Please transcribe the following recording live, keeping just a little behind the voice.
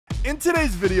In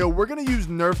today's video, we're gonna use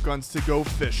Nerf guns to go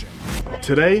fishing.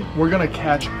 Today, we're gonna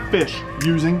catch fish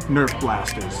using Nerf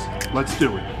blasters. Let's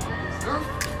do it.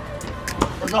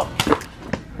 What's up?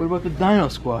 What about the Dino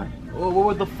Squad? Oh, what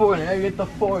with the Fortnite? I get the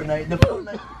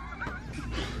Fortnite.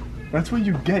 That's what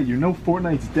you get. You know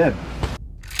Fortnite's dead.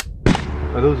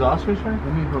 Are those Oscars, right?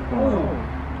 Let me hook them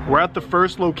up. We're at the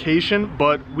first location,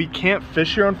 but we can't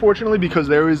fish here, unfortunately, because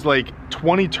there is like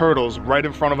 20 turtles right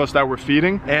in front of us that we're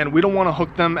feeding, and we don't want to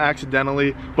hook them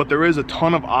accidentally, but there is a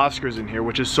ton of Oscars in here,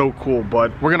 which is so cool,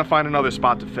 but we're gonna find another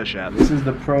spot to fish at. This is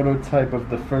the prototype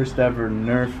of the first ever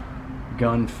Nerf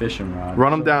gun fishing rod.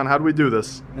 Run them down. How do we do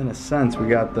this? In a sense, we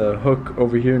got the hook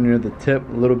over here near the tip,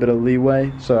 a little bit of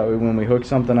leeway, so that way when we hook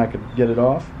something, I could get it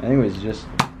off. Anyways, just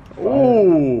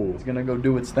Ooh. It's gonna go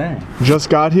do its thing. Just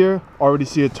got here, already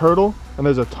see a turtle, and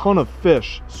there's a ton of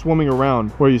fish swimming around.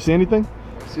 Where, you see anything?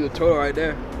 See the turtle right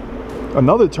there.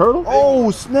 Another turtle? Oh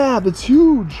snap, it's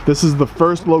huge. This is the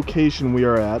first location we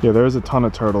are at. Yeah, there's a ton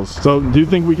of turtles. So do you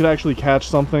think we could actually catch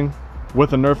something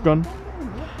with a Nerf gun?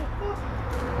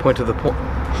 Point to the point.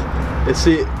 You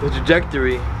see the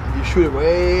trajectory. You shoot it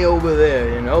way over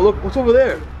there, you know? Look, what's over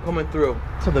there coming through?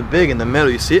 Something big in the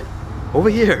middle, you see it? Over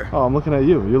here. Oh, I'm looking at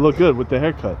you. You look good with the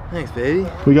haircut. Thanks, baby.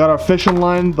 We got our fishing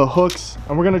line, the hooks,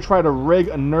 and we're gonna try to rig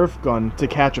a Nerf gun to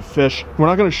catch a fish. We're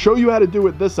not gonna show you how to do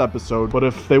it this episode, but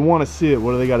if they wanna see it,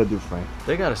 what do they gotta do, Frank?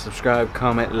 They gotta subscribe,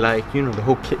 comment, like, you know, the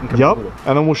whole kit and Yup, caboodle.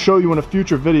 and then we'll show you in a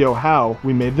future video how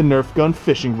we made the Nerf gun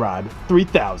fishing rod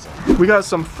 3000. We got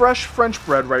some fresh French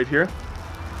bread right here.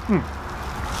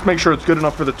 Just make sure it's good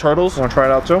enough for the turtles. Wanna try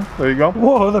it out too? There you go.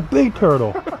 Whoa, the big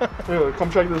turtle. Here,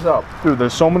 come check this out. Dude,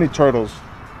 there's so many turtles.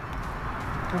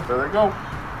 There they go.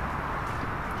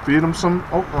 Feed them some.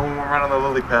 Oh, we're right on the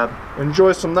lily pad.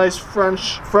 Enjoy some nice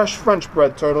fresh French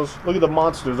bread, turtles. Look at the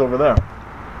monsters over there.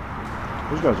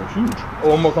 Those guys are huge. Oh,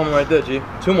 one more coming right there, G.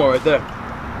 Two more right there.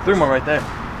 Three more right there.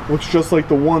 Looks just like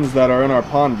the ones that are in our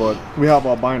pond, but we have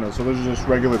albinos, so those are just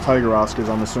regular tiger Oscars,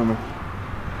 I'm assuming.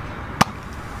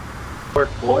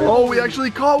 Oh, we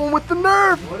actually caught one with the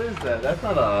Nerf! What is that? That's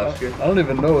not an Oscar. I don't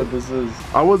even know what this is.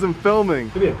 I wasn't filming.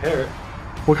 Could be a parrot.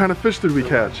 What kind of fish did we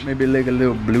catch? Maybe like a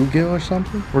little bluegill or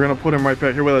something? We're gonna put him right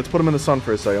back here. Wait, let's put him in the sun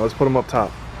for a second. Let's put him up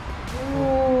top.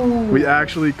 Ooh. We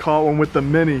actually caught one with the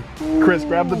mini. Ooh. Chris,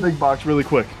 grab the big box really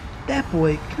quick. That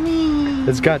boy clean.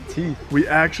 It's got teeth. We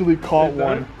actually caught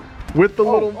one with the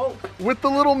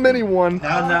little mini one.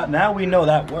 Now we know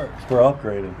that works. We're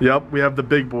upgrading. Yep, we have the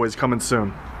big boys coming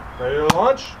soon. Ready to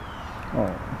launch?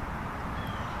 Oh.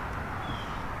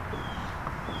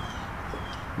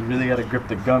 You really gotta grip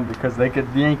the gun because they could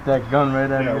yank that gun right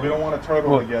out of Yeah, we don't want a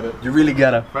turtle to get it. You really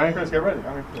gotta. Frank, Chris, get ready.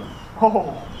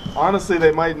 Oh, honestly,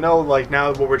 they might know like now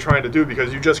what we're trying to do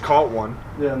because you just caught one.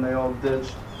 Yeah, and they all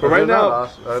ditched. But right now,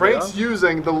 Frank's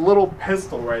using the little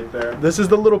pistol right there. This is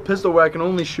the little pistol where I can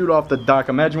only shoot off the dock.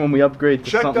 Imagine when we upgrade to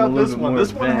something a little bit more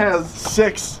advanced. This one has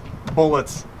 6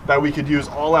 bullets that we could use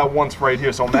all at once right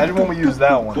here. So imagine when we use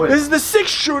that one. This is the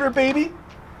 6-shooter, baby.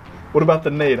 What about the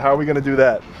nade? How are we gonna do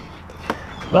that?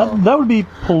 That would be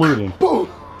polluting. Boom!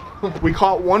 We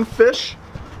caught one fish,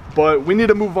 but we need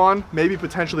to move on, maybe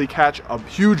potentially catch a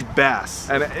huge bass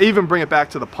and even bring it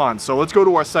back to the pond. So let's go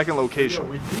to our second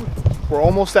location. We're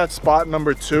almost at spot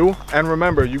number 2. And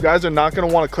remember, you guys are not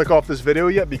gonna wanna click off this video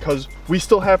yet because we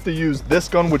still have to use this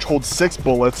gun, which holds 6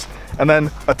 bullets, and then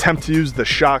attempt to use the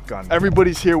shotgun.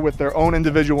 Everybody's here with their own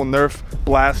individual Nerf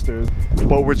blasters,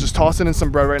 but we're just tossing in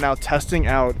some bread right now, testing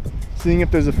out, seeing if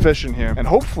there's a fish in here, and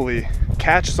hopefully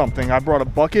catch something. I brought a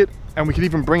bucket, and we could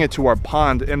even bring it to our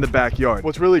pond in the backyard.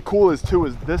 What's really cool is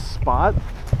this spot,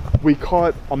 we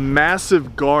caught a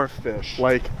massive garfish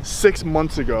like 6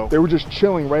 months ago. They were just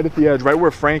chilling right at the edge, right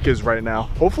where Frank is right now.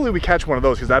 Hopefully we catch one of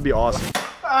those, because that'd be awesome.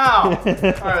 Ow!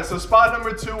 All right, so spot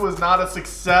number 2 was not a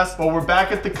success, but we're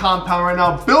back at the compound right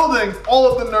now, building all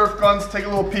of the Nerf guns. Take a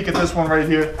little peek at this one right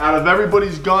here. Out of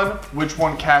everybody's gun, which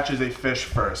one catches a fish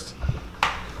first?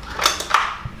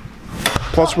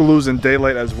 Plus we're losing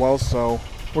daylight as well, so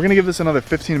we're gonna give this another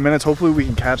 15 minutes. Hopefully we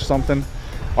can catch something.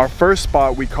 Our first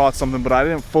spot we caught something, but I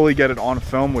didn't fully get it on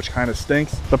film, which kind of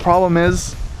stinks. The problem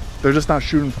is they're just not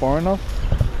shooting far enough.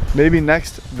 Maybe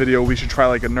next video we should try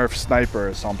like a Nerf sniper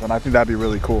or something. I think that'd be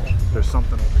really cool. There's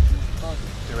something over here.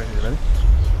 Okay, right here, ready?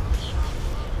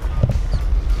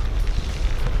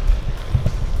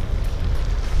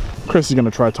 Chris is gonna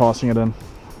try tossing it in.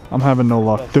 I'm having no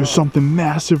luck. There's something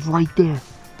massive right there.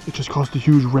 It just caused a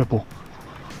huge ripple.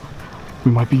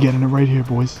 We might be getting it right here,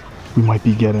 boys. We might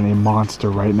be getting a monster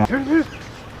right now. Here it is.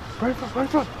 Right in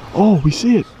front. Oh, we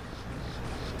see it.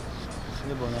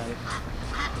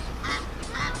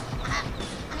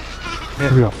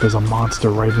 Hurry up, there's a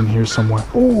monster right in here somewhere.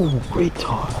 Oh, great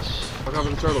toss. Look over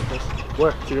the turtle, Chris.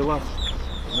 Where? To your left.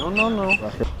 No.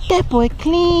 That boy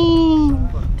clean.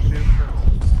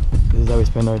 This is how we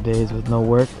spend our days with no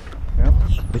work. Yeah.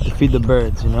 We have to feed the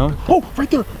birds, you know? Oh,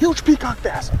 right there. Huge peacock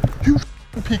bass. Huge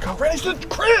peacock. Right next to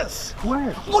Chris.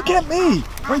 Where? Look at me.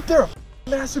 Right there.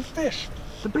 Massive fish.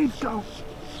 The bait's go.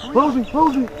 Rosie.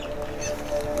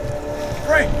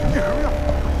 Frank, come here, hurry up.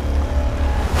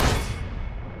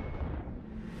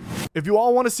 If you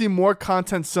all want to see more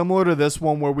content similar to this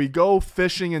one where we go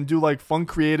fishing and do like fun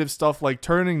creative stuff like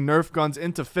turning Nerf guns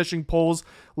into fishing poles,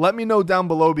 let me know down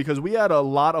below because we had a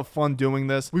lot of fun doing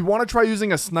this. We want to try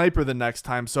using a sniper the next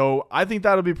time, so I think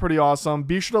that'll be pretty awesome.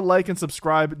 Be sure to like and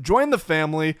subscribe. Join the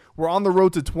family. We're on the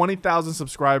road to 20,000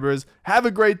 subscribers. Have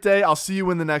a great day. I'll see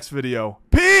you in the next video.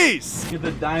 Peace! Get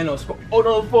the dino squad. Oh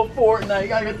no, for Fortnite. You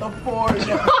gotta get the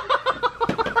Fortnite.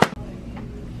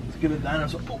 Let's get a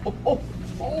dinosaur.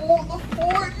 Oh, the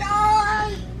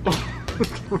Fortnite!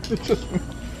 Let's get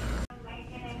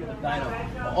a dino.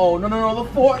 Oh, no, the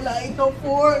Fortnite!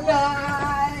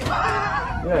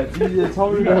 Yeah, it's easy to tell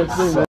me that thing, man.